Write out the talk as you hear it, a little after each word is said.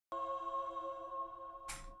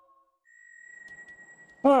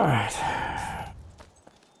Alright.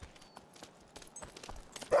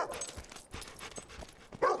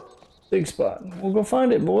 Big spot. We'll go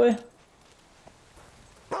find it, boy.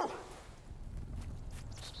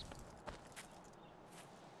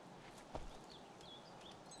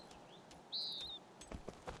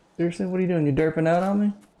 Seriously, what are you doing? You derping out on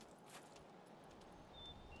me?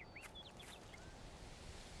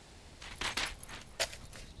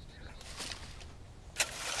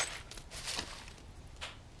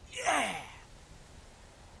 Yeah.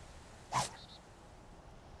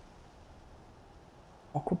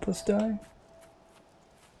 Octopus die?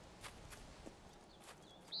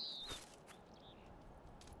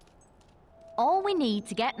 All we need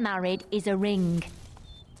to get married is a ring.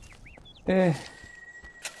 Eh.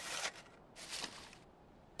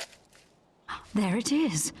 There it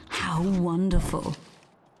is. How wonderful.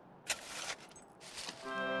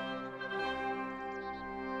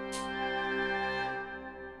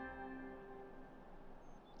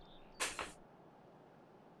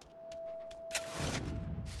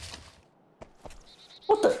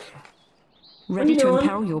 What the? Ready to doing?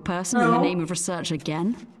 imperil your person in the name of research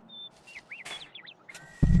again?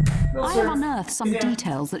 No, I sir. have unearthed some Yeah.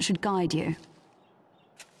 details that should guide you.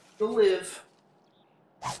 To live.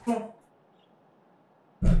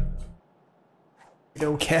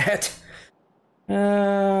 Go cat.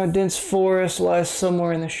 Dense forest lies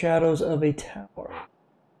somewhere in the shadows of a tower.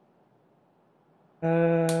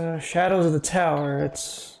 Shadows of the tower.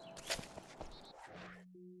 It's.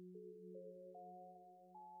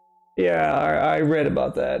 Yeah, I read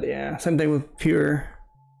about that. Yeah, same thing with Pure.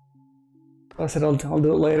 I said I'll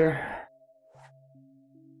do it later.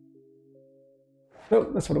 Oh,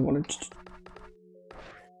 that's what I wanted.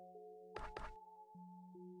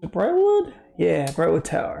 The Brightwood? Yeah, Brightwood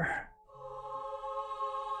Tower.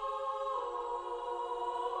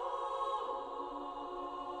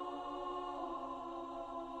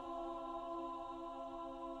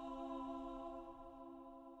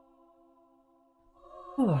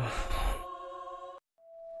 Oh.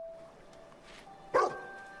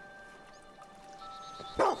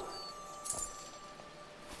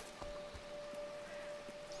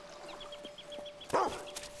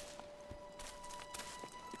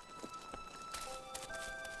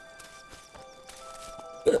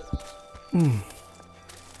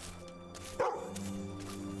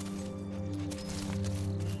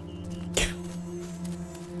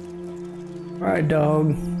 All right,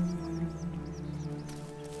 dog.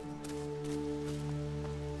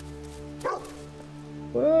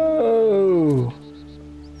 Whoa.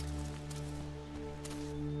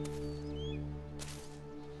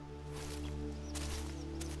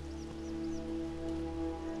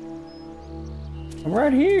 I'm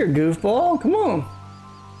right here, goofball. Come on.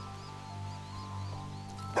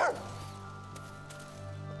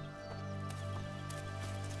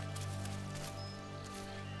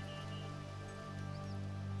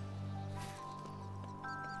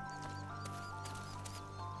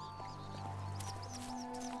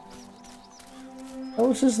 Oh,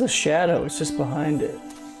 it's just the shadow. It's just behind it.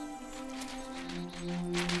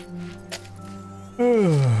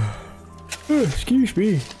 Excuse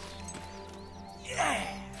me. Yeah.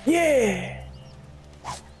 Yeah.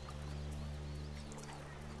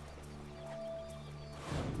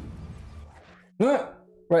 Ah,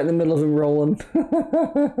 right in the middle of him rolling.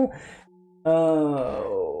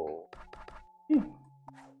 Oh.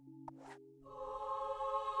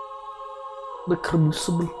 The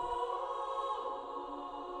crucible.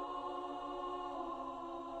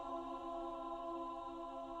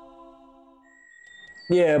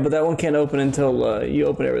 Yeah, but that one can't open until you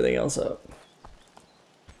open everything else up.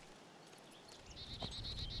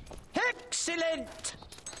 Excellent.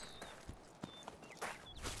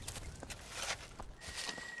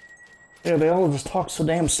 Yeah, they all just talk so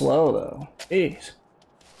damn slow, though. Jeez.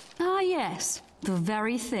 Ah, yes. The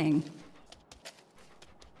very thing.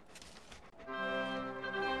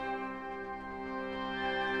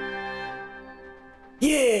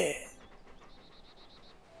 Yeah!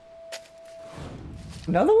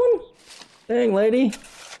 Another one? Dang, lady.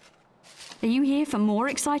 Are you here for more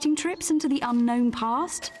exciting trips into the unknown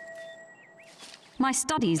past? My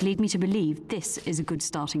studies lead me to believe this is a good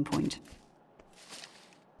starting point.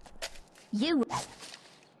 You...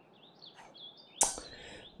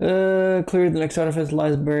 Clear the next artifice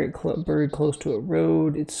lies buried close to a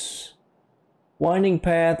road. Its winding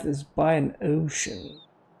path is by an ocean.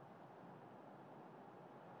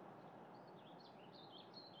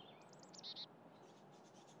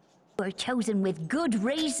 were chosen with good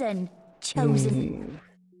reason. Chosen.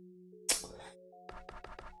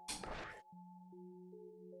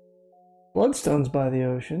 Bloodstone's by the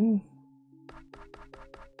ocean.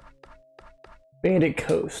 Bandit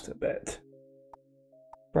Coast, I bet.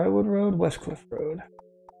 Brightwood Road, Westcliff Road.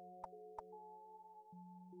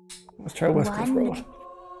 Let's try Westcliff Road.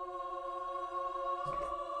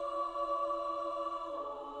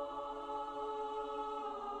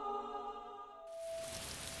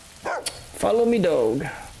 Follow me, dog.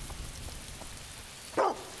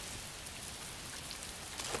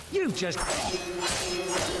 You just...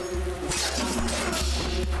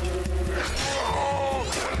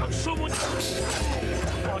 Someone... I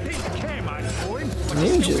didn't care much for him.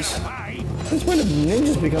 Ninjas? Since when did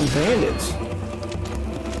ninjas become bandits?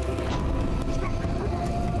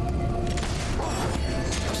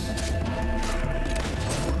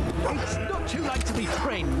 It's not too late to be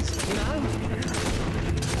friends, you know?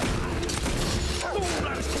 Oh,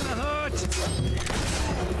 that's gonna hurt!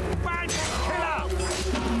 Bandit killer!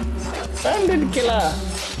 Bandit killer!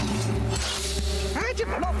 How'd you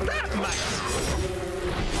block that, mate?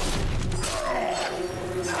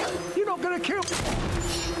 You're not gonna kill...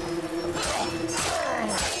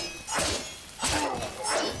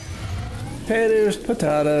 Potatoes,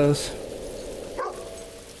 potatoes.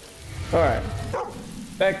 Alright.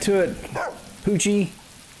 Back to it, Poochie.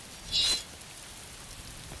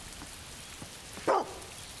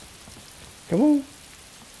 Come on.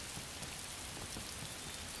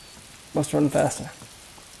 Must run faster.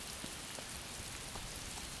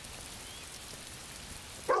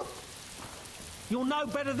 You're no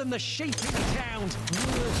better than the sheep in the town,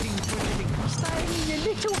 working for a living, staying in your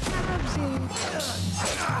little houses.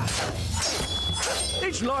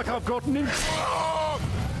 It's like I've gotten in.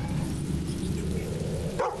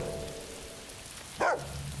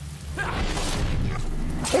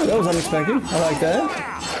 Oh, that was unexpected. I like that.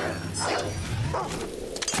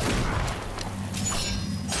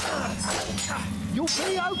 You'll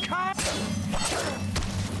be okay.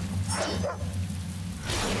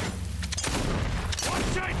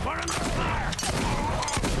 Watch out for him! Fire!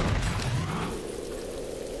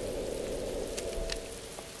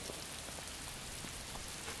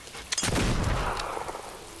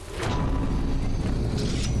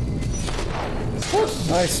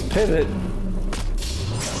 Nice pivot.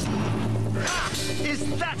 Is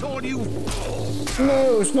that all you...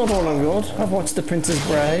 No, it's not all I've got. I've watched The Princess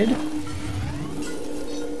Bride.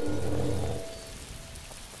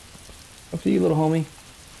 Up to you, little homie.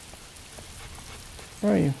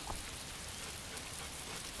 Where are you?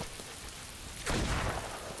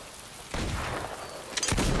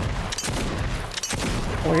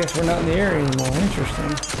 Well, I guess we're not in the area anymore.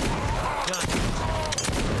 Interesting.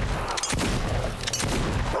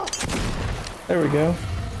 There we go.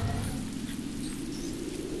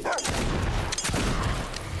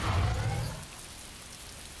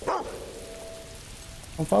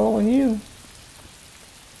 I'm following you.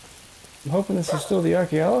 I'm hoping this is still the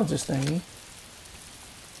archaeologist thingy.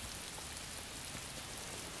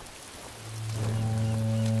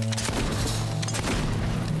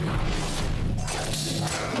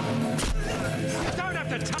 Don't have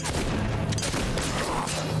to touch...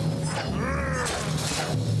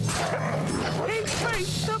 He beat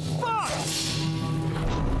the boss!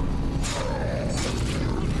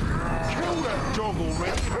 Kill that dog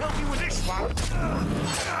already. Help you with this one.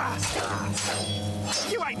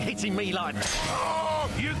 You ain't hitting me like that. Oh,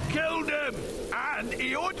 you killed him! And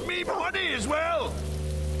he owed me money as well!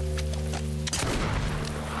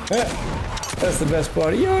 That's the best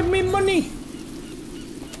part. You owed me money!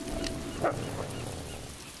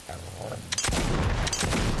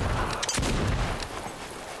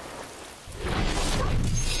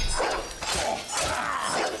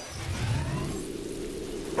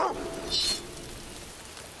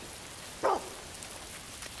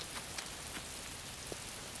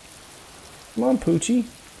 Come on, Poochie.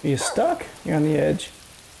 Are you stuck? You're on the edge.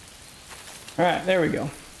 Alright, there we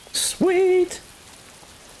go. Sweet!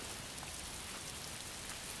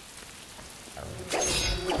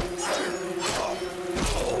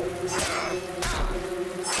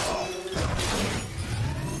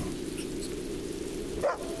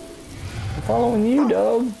 I'm following you,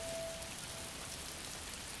 dog.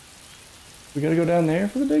 We gotta go down there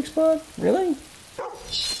for the big spot? Really?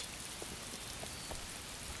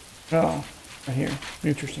 Oh, right here.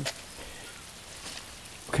 Interesting.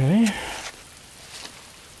 Okay.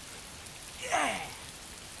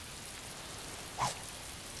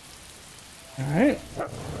 Alright.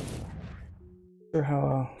 Sure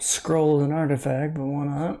how a scroll is an artifact, but why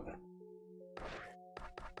not?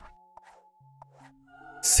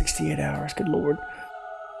 68 hours, good lord.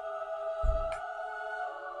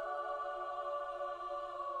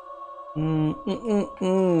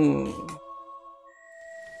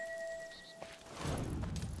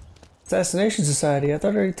 Assassination Society. I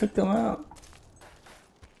thought I already took them out.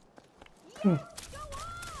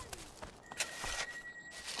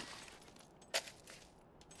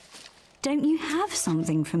 Don't you have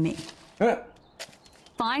something for me? Huh.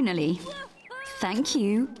 Finally. Thank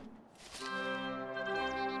you.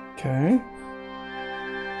 Okay.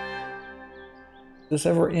 Does this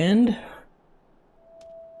ever end?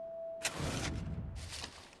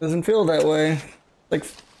 Doesn't feel that way. Like,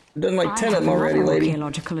 I've done like 10 of them already, I have lady. an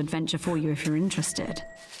archaeological adventure for you if you're interested.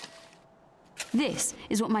 This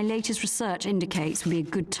is what my latest research indicates would be a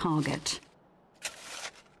good target.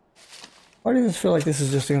 Why does this feel like this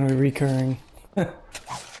is just going to be recurring?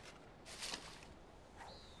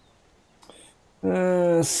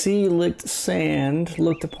 Sea-licked sand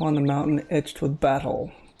looked upon the mountain etched with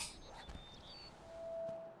battle.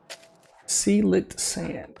 Sea-licked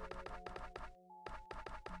sand.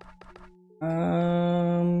 I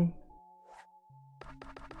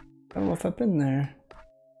don't know if I've been there.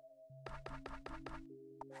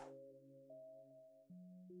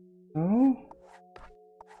 No?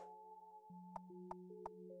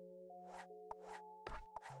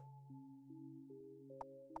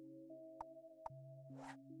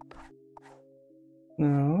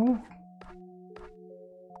 No.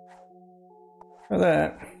 Or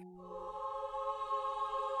that.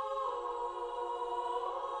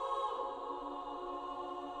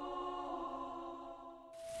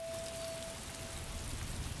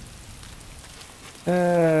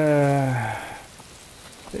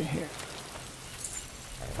 See here.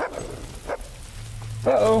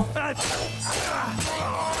 Uh-oh.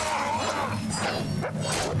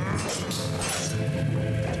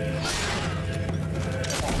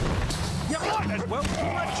 You might as well pull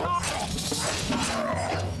a chop.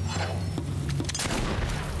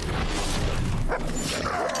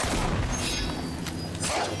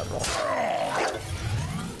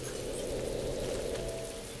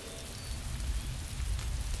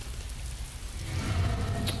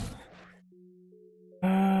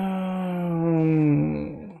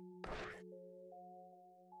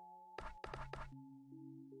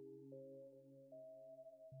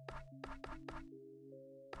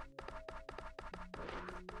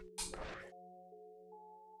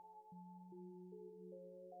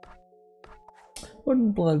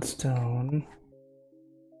 Wooden bloodstone.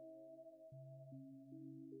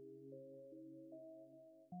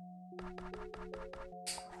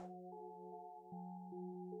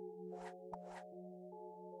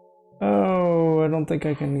 Oh, I don't think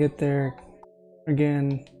I can get there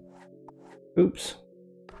again. Oops.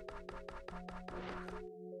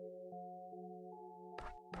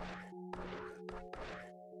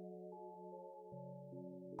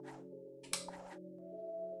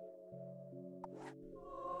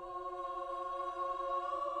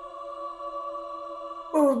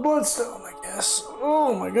 Oh, bloodstone, I guess.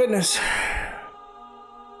 Oh my goodness.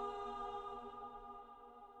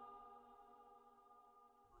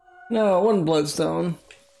 No, one bloodstone.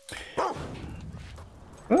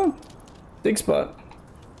 Oh, dig spot.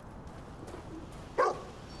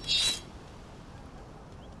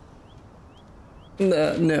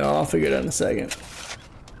 No, I'll figure it out in a second.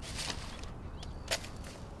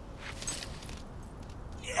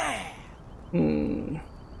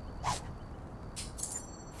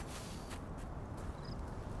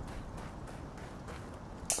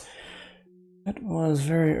 That was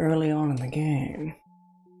very early on in the game.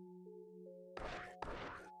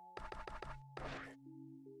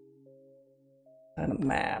 And a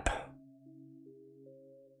map.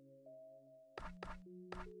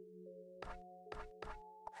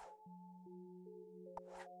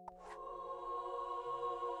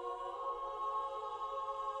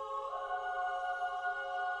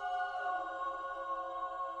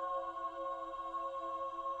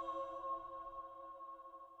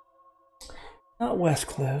 Not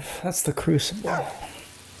Westcliff, that's the Crucible.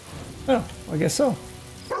 Oh, I guess so.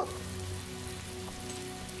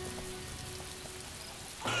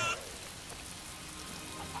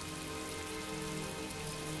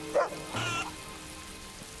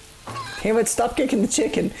 Damn it, stop kicking the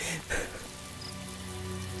chicken.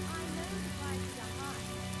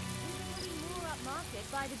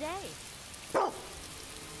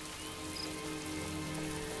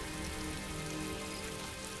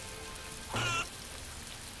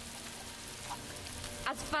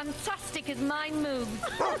 As fantastic as mine moves.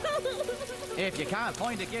 If you can't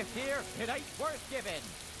find a gift here, it ain't worth giving.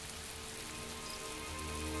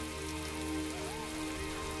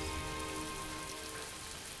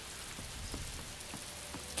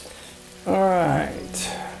 All right.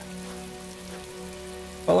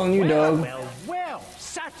 Following you, dog. Well,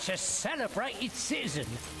 such a celebrated citizen.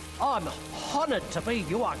 I'm honoured to be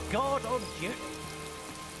your guard on duty.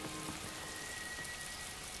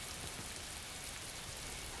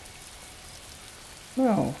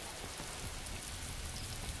 No.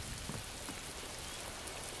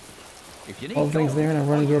 If you need All the things there and I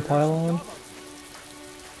run into a pile on them.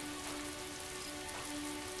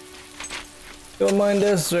 Don't mind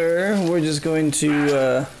us, sir. We're just going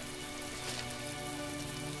to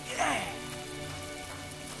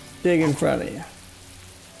dig in front of you.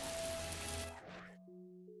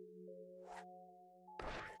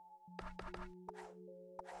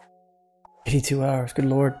 $82, good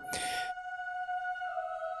lord.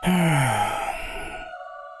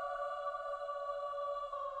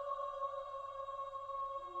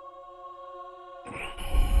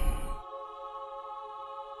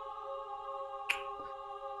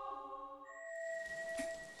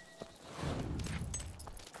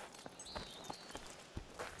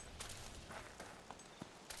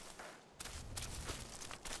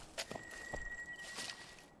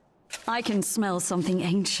 I can smell something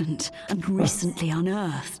ancient and recently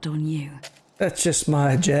unearthed on you. That's just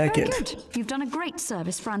my jacket. Very good. You've done a great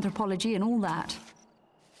service for anthropology and all that.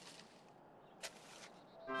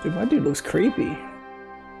 Dude, my dude looks creepy.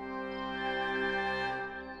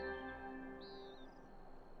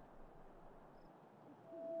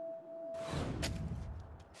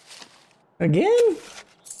 Again?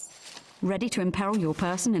 Ready to imperil your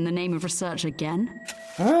person in the name of research again?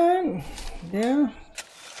 Alright, yeah.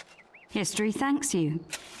 History thanks you.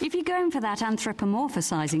 If you're going for that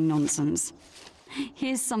anthropomorphizing nonsense,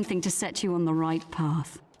 here's something to set you on the right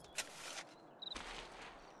path.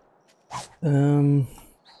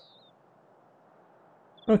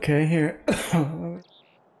 Okay, here. I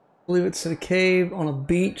believe it's a cave on a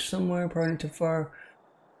beach somewhere, probably not too far.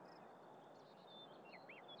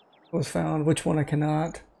 Was found, which one I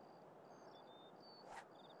cannot.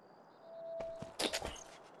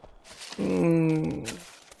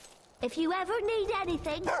 If you ever need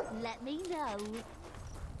anything, let me know.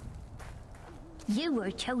 You were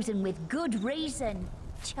chosen with good reason,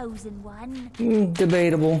 chosen one.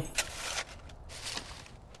 Debatable.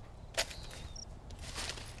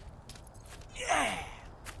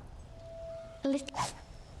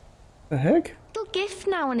 The heck? Little gift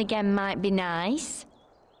now and again might be nice.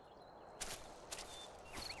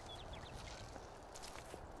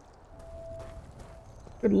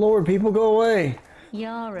 Good lord, people, go away.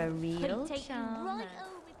 You're a real Couldn't take you charmer. right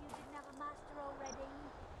home if you didn't have a master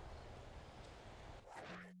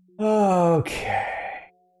already. Okay.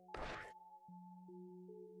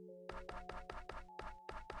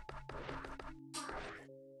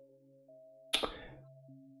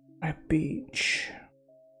 My beach.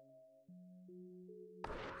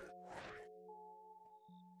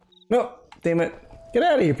 No, damn it. Get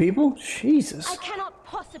out of here, people. Jesus. I cannot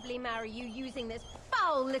possibly marry you using this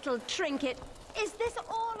foul little trinket. Is this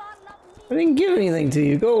all our love I didn't give anything to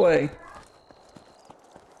you. Go away.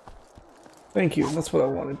 Thank you. That's what I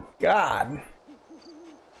wanted. God.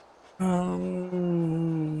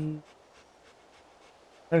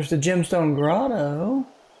 There's the gemstone grotto.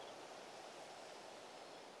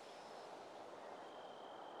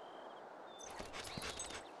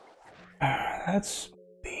 That's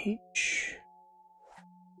beach.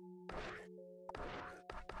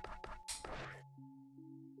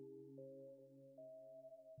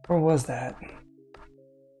 Where was that?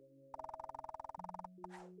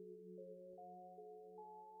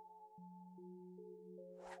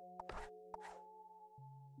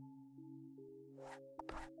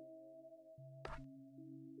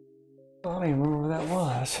 I don't even remember where that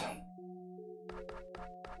was.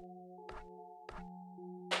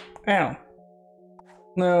 Ow.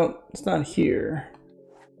 No, it's not here.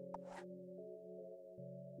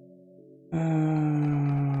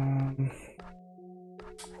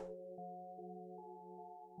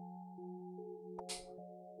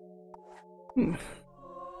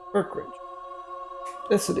 Berkridge.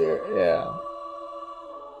 This is there, yeah.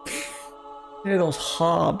 Hey, those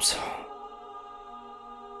hobs.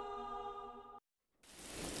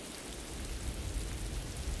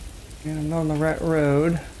 And I'm not on the right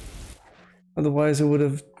road. Otherwise, I would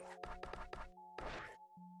have.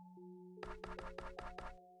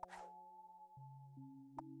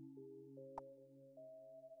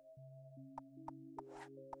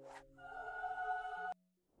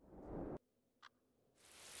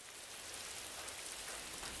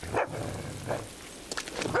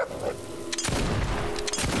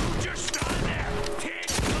 Just stand there! Take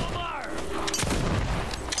cover!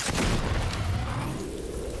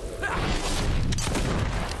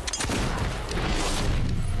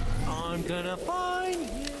 gonna find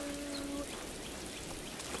you.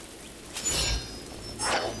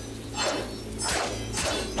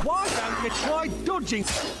 Why don't you try dodging?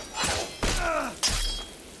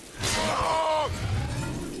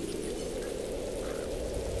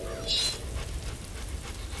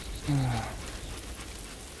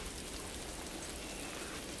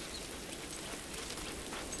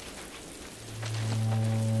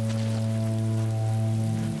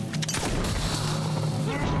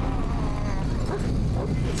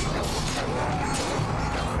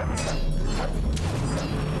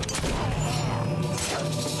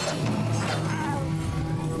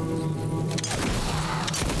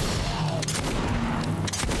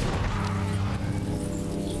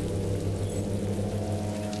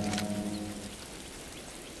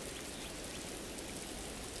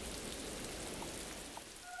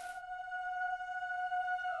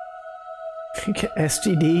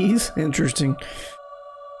 STDs? Interesting.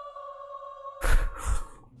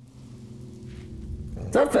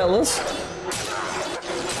 What's up, fellas?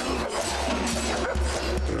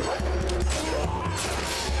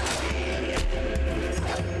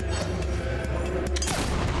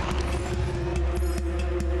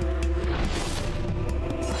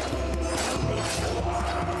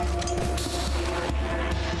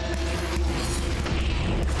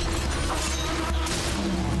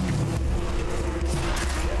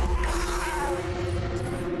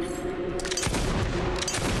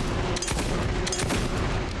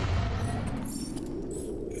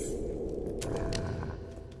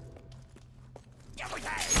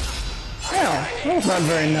 That was not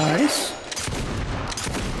very nice.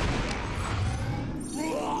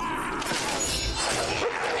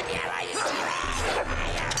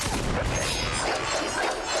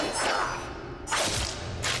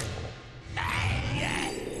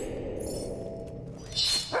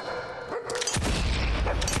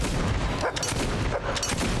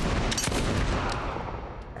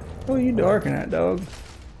 What are you darking at, dog?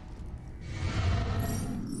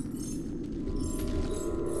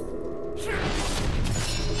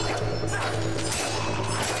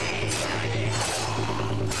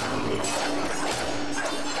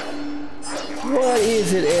 What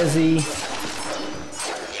is it, Ezzy?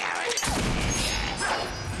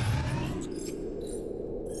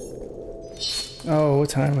 Oh, what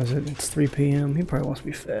time is it? It's 3 p.m. He probably wants to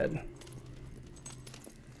be fed.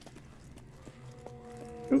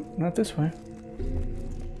 Oop, not this way.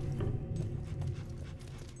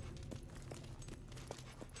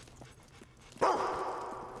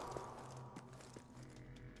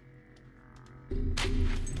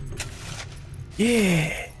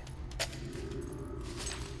 Yeah.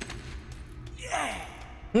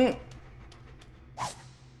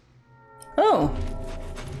 Oh,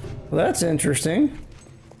 well, that's interesting.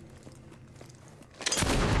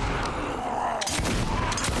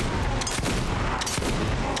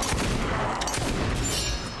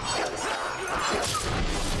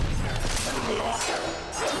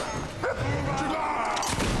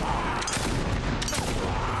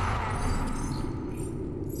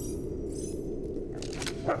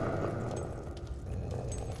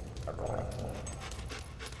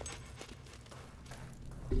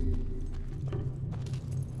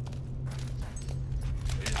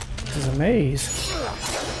 This is a maze.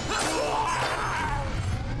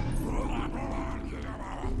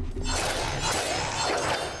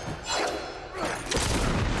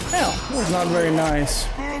 Ow, that was not very nice.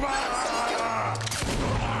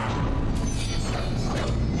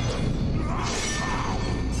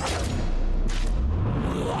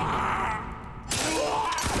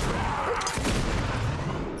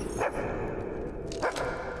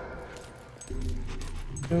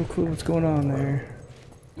 No clue what's going on there.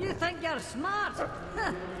 You think you're smart?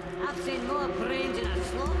 Huh. I've seen more brains in a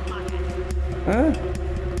slot market. Huh?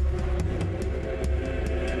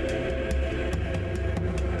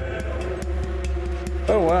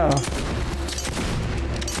 Oh wow.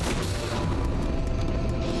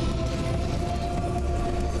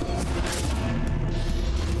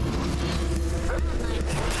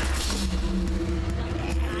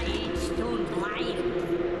 I ain't stone blind.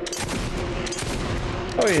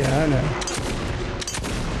 Oh yeah, I know.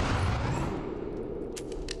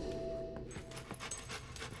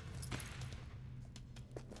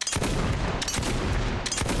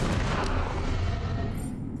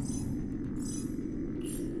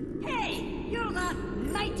 Hey, you're that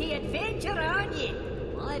mighty adventurer, aren't you?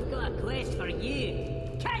 Well, I've got a quest for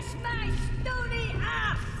you. Kiss my stony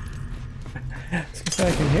ass! Since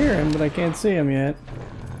I can hear him, but I can't see him yet.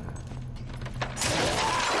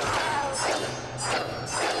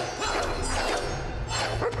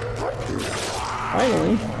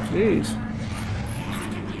 Finally, jeez.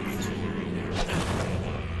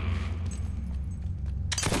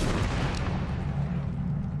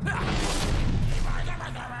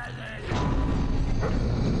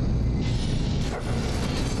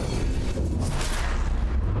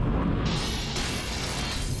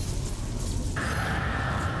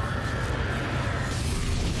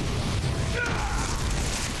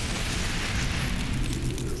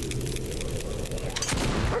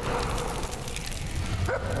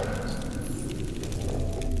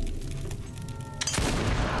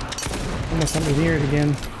 guess let me hear it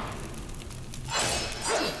again.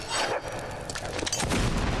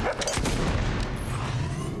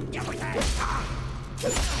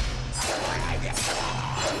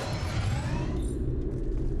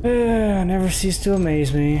 Never cease to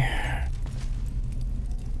amaze me.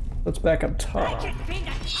 Let's back up top. I can find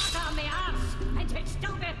a cat on my arse, and it'd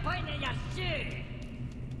still be pointing at your shoe.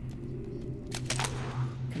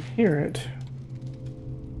 I can hear it.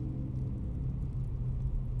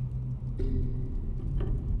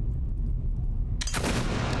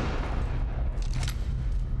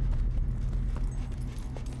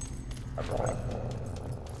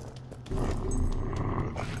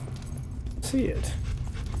 See it.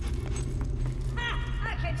 Ha!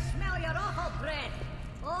 I can smell your awful breath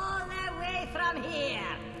all the way from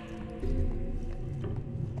here.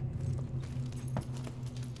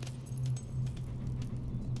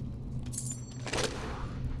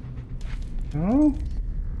 Oh?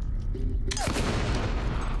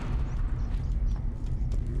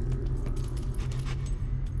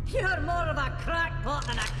 You're more of a crackpot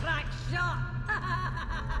than a crack shot.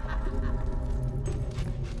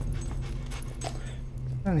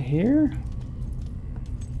 Down here?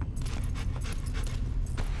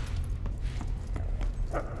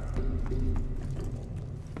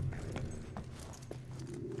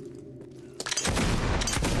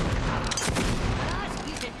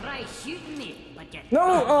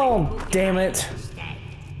 No! Oh, damn it.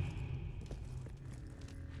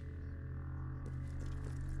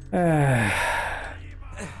 I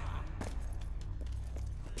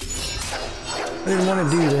didn't want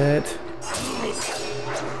to do that.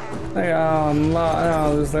 Like, oh,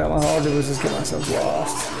 no, just like all I did was just get myself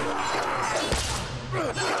lost.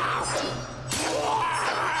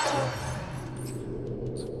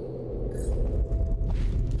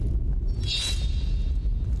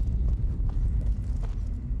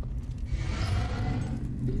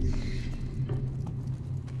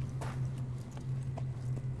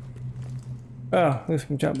 Oh, at least we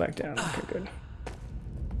can jump back down. Okay, good.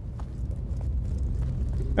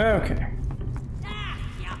 Okay. Ah,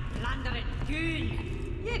 you blundering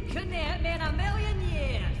goon! You couldn't hit me in a million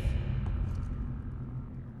years!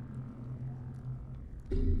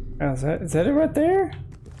 Oh, is that it right there?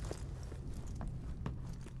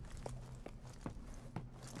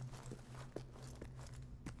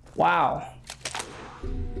 Wow.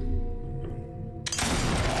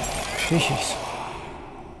 Jeez.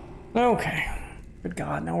 Okay. Good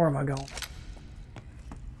God, now where am I going?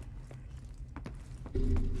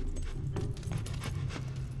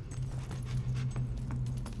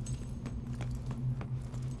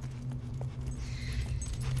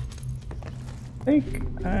 I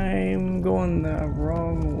think I'm going the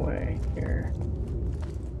wrong way here.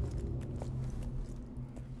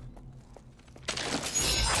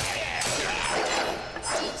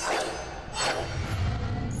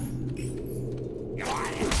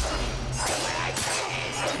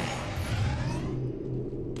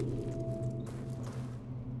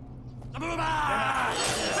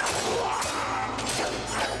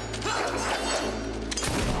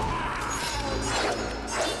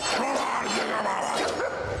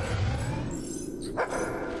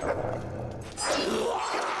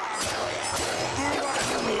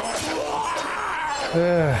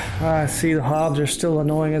 I see the hobs are still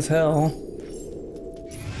annoying as hell.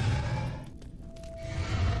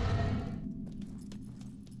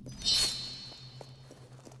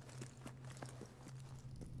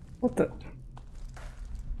 What the?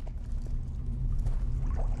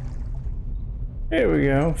 There we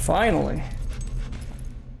go, finally.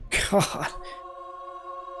 God.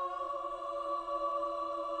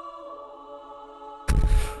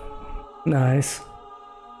 Nice.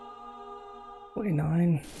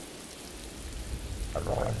 29.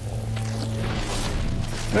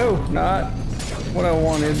 No, not what I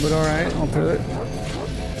wanted, but alright, I'll do it.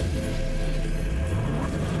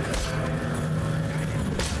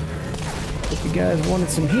 Hope you guys wanted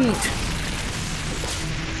some heat.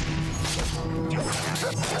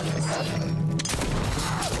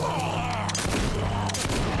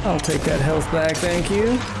 I'll take that health back, thank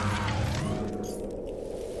you.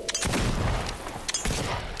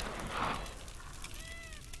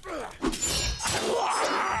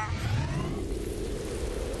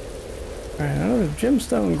 Alright, another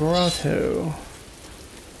gemstone grotto.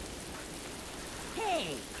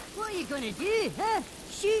 Hey, what are you gonna do, huh?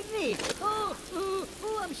 Shoot me! Oh,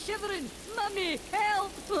 I'm shivering! Mummy,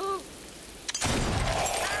 help! Oh.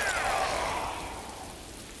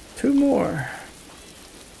 Two more.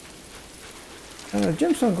 And the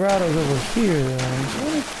gemstone grotto's over here, though.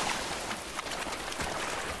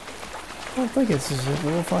 I don't think it's this, but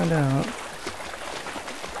we'll find out.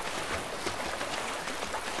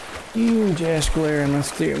 Huge ass glare in my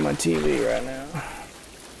TV right now.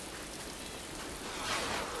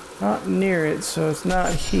 Not near it, so it's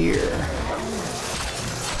not here.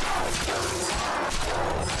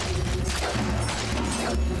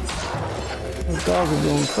 Those dogs are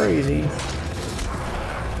going crazy.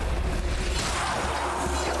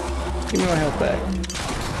 Give me my health back.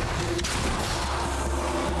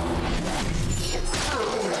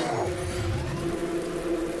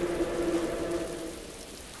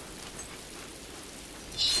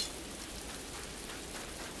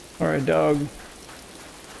 Alright, dog.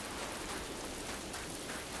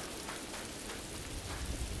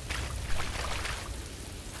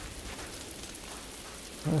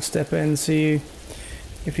 I'll step in and see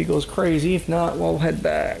if he goes crazy. If not, we'll head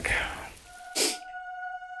back.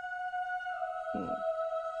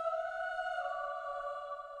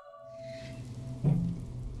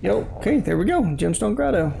 Yo, okay, there we go. Gemstone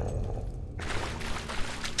Grotto.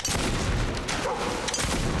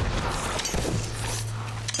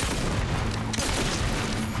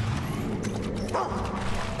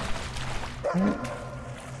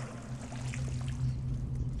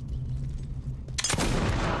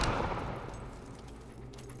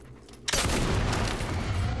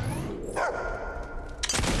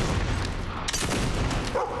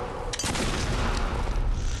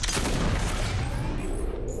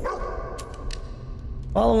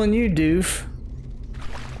 Following you, doof.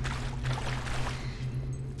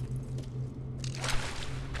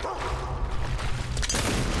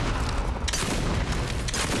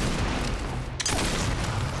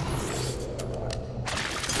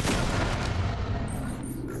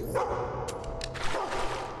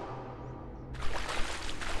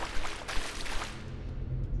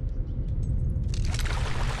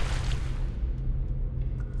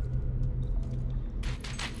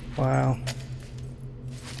 Wow.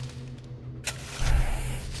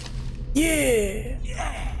 Yeah!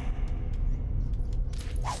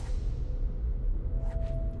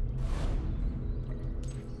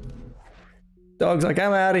 Dog's like,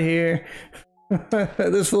 I'm out of here.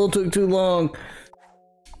 This fool took too long.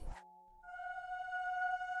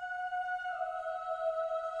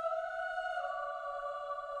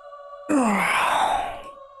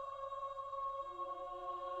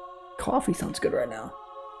 Coffee sounds good right now.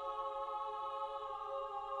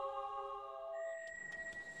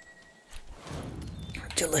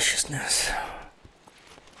 Deliciousness.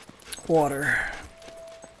 Water.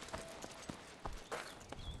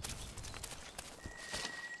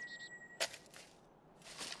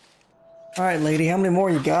 All right, lady, how many more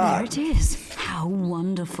you got? There it is. How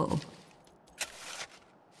wonderful.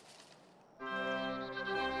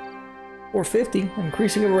 450,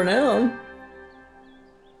 increasing of renown.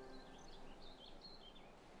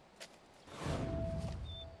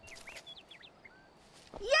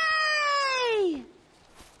 Yay!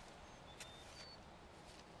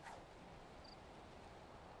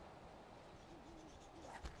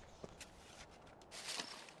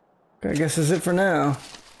 Okay, I guess that's it for now.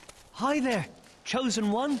 Hi there,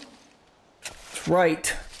 chosen one. That's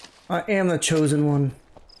right. I am the chosen one.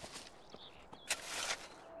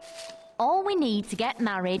 All we need to get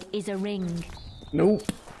married is a ring. Nope.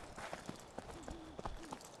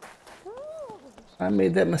 I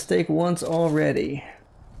made that mistake once already.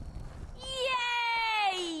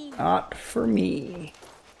 Yay! Not for me.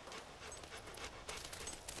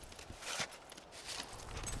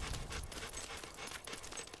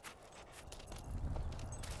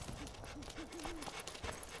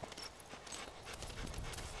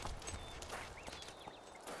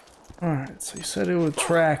 Alright, so you said it would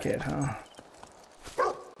track it, huh?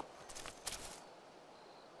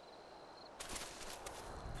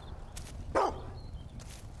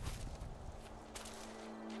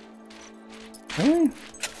 Hey.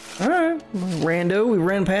 Alright, rando, we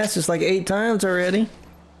ran past this like 8 times already.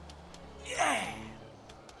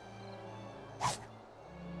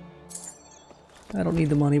 I don't need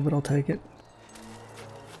the money, but I'll take it.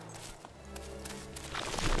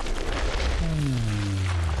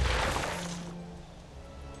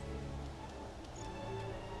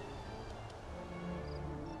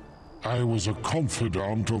 I was a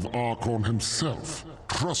confidant of Archon himself.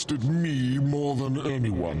 Trusted me more than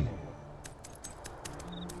anyone.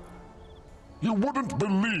 You wouldn't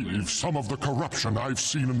believe some of the corruption I've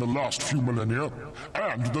seen in the last few millennia.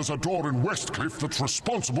 And there's a door in Westcliff that's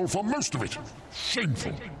responsible for most of it.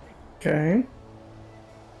 Shameful. Okay.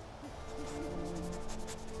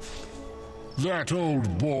 That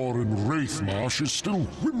old boar in Wraithmarsh is still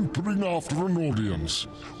whimpering after an audience.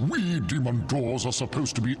 We demon doors are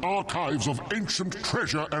supposed to be archives of ancient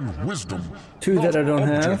treasure and wisdom. Two that I don't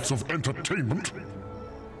have. Objects of entertainment.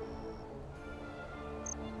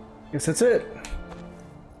 Guess that's it.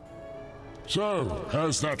 So,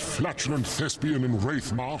 has that flatulent thespian in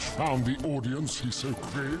Wraithmarsh found the audience he so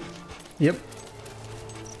craved? Yep.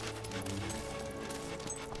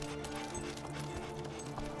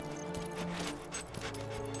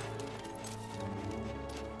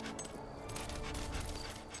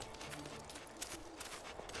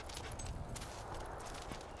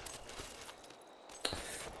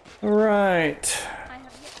 All right.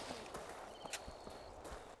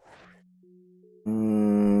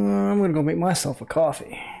 I'm gonna go make myself a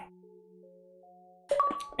coffee.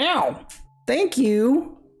 Ow! Thank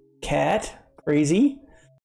you, cat. Crazy.